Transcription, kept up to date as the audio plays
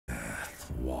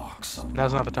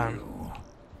Now's not the time.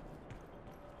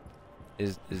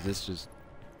 Is this just?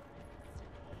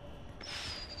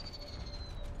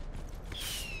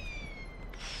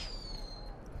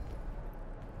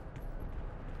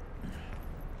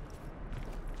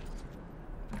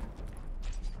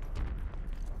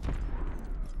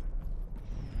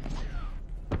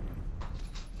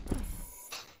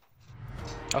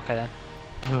 Okay then.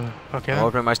 Okay. I'll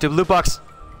open my stupid loot box.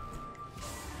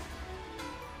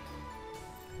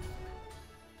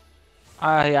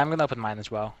 Yeah, I'm gonna open mine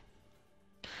as well.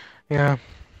 Yeah.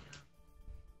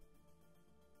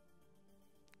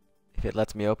 If it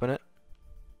lets me open it,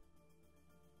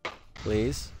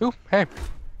 please. Ooh, hey.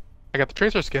 I got the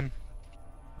Tracer skin.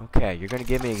 Okay, you're gonna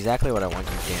give me exactly what I want,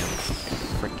 you damn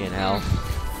freaking hell.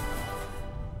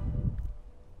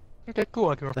 Okay, cool.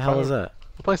 I can What the hell is that?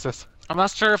 replace this. I'm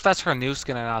not sure if that's her new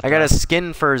skin or not. I got though. a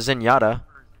skin for Zenyatta.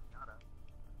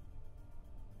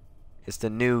 It's the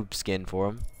new skin for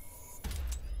him.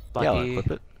 Yeah, I'll Lucky.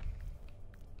 equip it.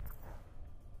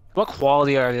 What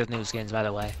quality are these new skins, by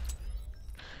the way?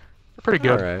 They're pretty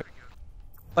good. Alright.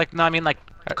 Like, no, I mean like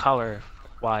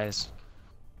color-wise.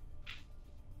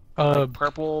 Like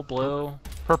purple, blue.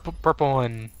 Purple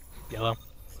and yellow.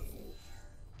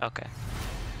 Okay.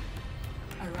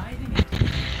 Arriving at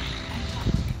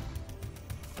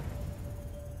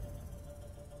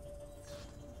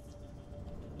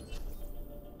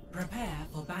prepare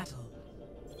for battle.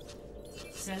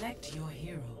 Select your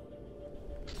hero.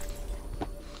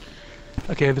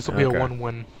 Okay, this will be Okay. a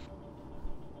 1-win.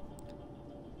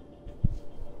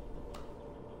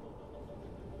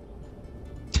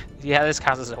 Yeah, this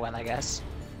counts as a win, I guess.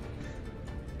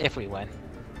 If we win.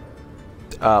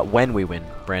 When we win,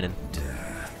 Brandon.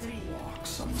 3,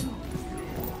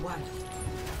 1,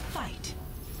 fight.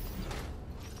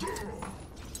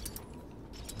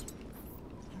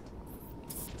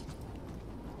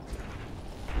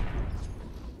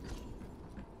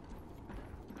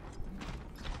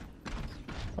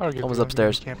 I'll get Almost to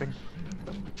upstairs. Camping.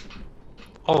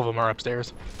 All of them are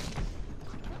upstairs.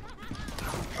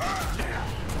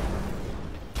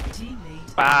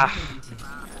 Teammate Ah.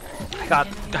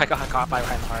 eliminated. I got caught by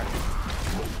Reinhardt.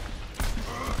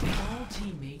 All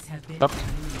teammates have been Up.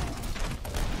 eliminated.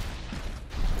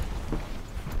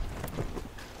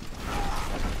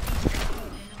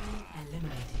 Enemy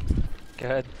eliminated.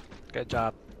 Good. Good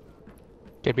job.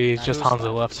 Maybe it's just Who's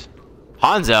Hanzo left.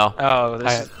 Hanzo! Oh,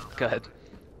 this is good.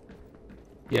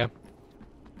 Yeah.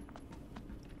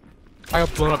 I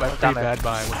got blown up by Down pretty there. bad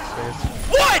by what's his face.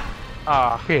 What?!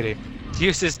 Ah, Pity.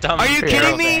 use this dumb. Are you Fair.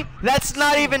 kidding me? That's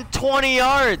not even 20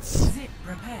 yards! Zip,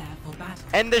 prepare for battle.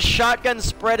 And the shotgun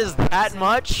spread is that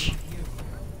much?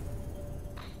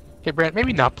 Hey, Brent,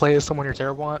 maybe not play as someone you're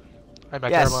terrible at. By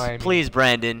Yes, terrible, I mean- please,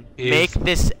 Brandon. is- Make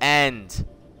this end.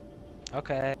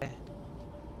 Okay.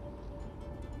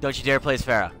 Don't you dare play as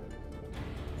Farah.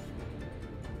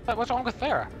 What's wrong with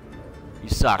Farah? You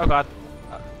suck. Oh god.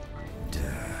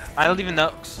 I don't even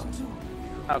know.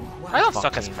 Oh, I don't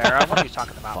suck as Fucking- Farah. What are you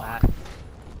talking about, Fuck. Matt?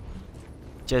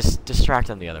 Just distract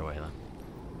them the other way, then.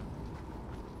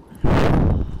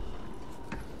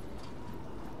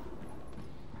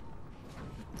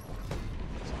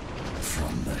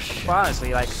 Well,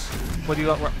 honestly, like, would you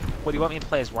want me to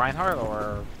play as Reinhardt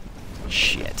or?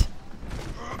 Shit.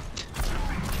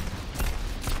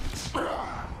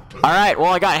 Alright,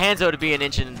 well, I got Hanzo to be an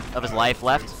inch of his life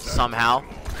left, somehow.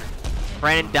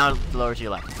 Brandon, down lower to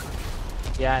your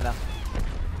left. Yeah, I know.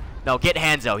 No, get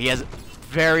Hanzo. He has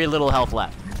very little health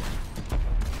left.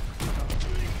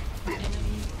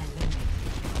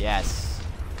 Yes.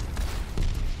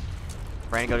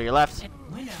 Brandon, go to your left.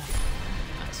 Winner.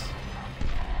 Nice.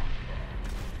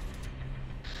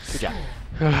 Good job.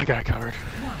 I got it covered.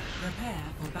 One, prepare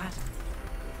for battle.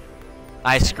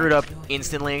 I screwed up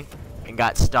instantly and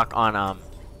got stuck on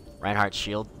Reinhardt's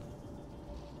shield.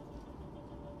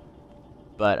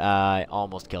 But I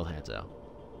almost killed Hanzo.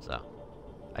 So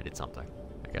I did something,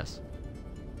 I guess.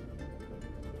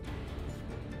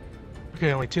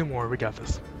 Okay, only 2 more. We got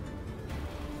this.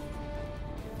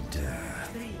 3,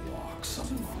 2,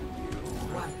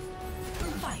 1,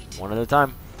 fight. One at a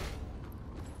time.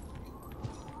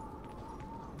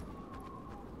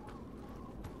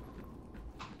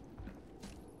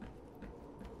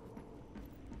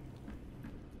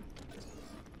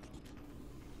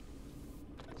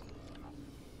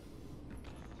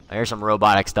 I hear some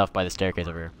robotic stuff by the staircase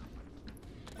over here.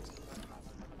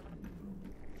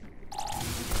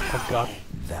 Oh god.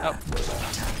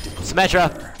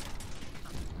 Symmetra!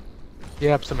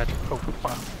 Yep, symmetric. Oh,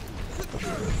 wow.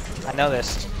 I know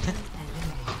this.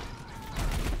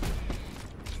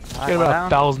 Got about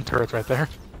 1,000 turrets right there.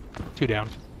 2 down.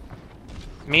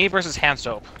 Me versus hand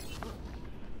soap.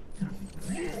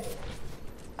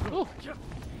 Ooh.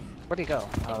 Where'd he go?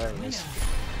 Oh, there he is.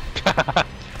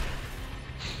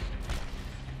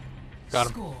 Got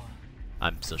him. Score.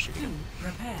 I'm still shooting him.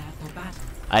 Prepare for battle.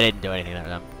 I didn't do anything to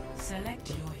them. Select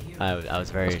your hero. I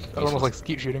was very. That almost like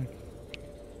skeet shooting.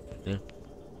 Yeah.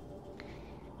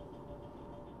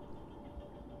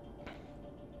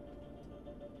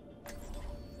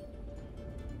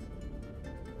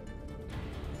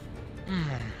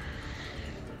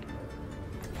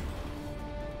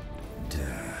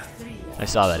 I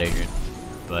saw that, Adrian,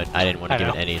 but I didn't want to I give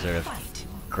know. it any sort of Fight.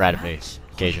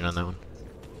 gratification on that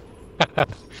one.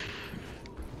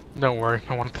 Don't worry,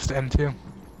 I want this to end too.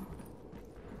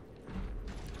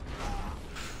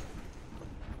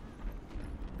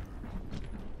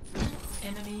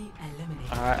 Enemy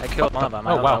eliminated. I killed one of them.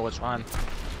 I Oh, don't wow. know which one.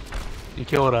 You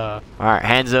killed Alright,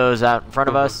 Hanzo's out in front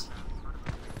of us.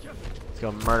 Let's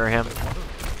go murder him.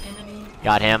 Enemy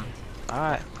Got him.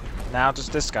 Alright. Now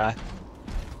just this guy.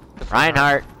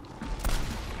 Reinhardt.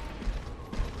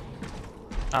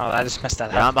 Oh, I just messed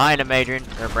that Get on up. behind him, Adrian.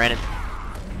 Or Brandon.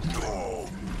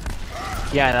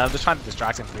 Yeah, I know. I'm just trying to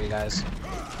distract him for you guys.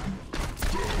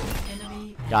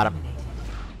 Enemy Got him. eliminated.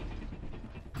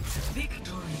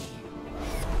 Victory.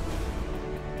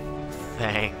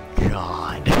 Thank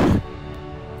God.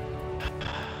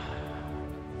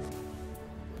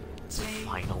 It's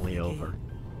finally over.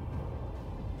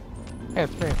 Hey,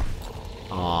 it's me.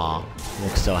 Aw, you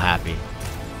look so happy.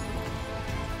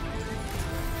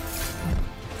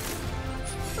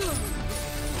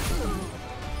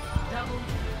 Double.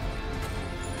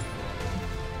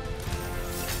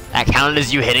 That counted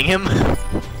as you hitting him?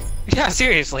 Yeah,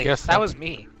 seriously. Yes, that so. was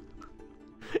me.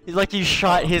 It's like you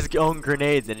shot his own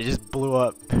grenades and it just blew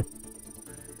up.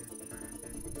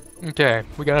 Okay,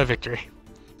 we got a victory.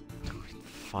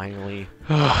 Finally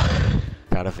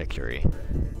got a victory.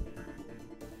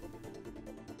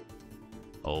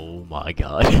 Oh my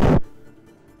God.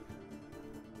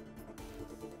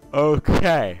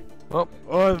 Okay. Well,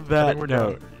 On I that think we're done.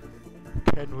 note,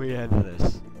 can we end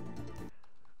this?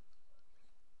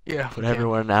 Yeah, Put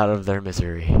everyone out of their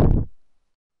misery.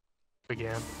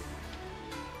 Again.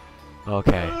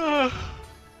 Okay.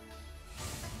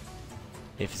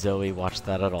 If Zoe watched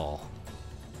that at all,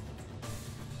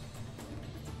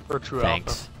 For true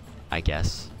thanks, alpha. I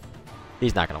guess.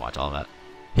 He's not gonna watch all of that.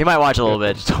 He might watch a little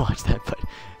bit just to watch that, but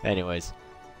anyways,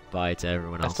 bye to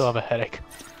everyone I else. still have a headache.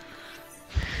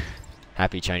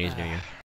 Happy Chinese New Year.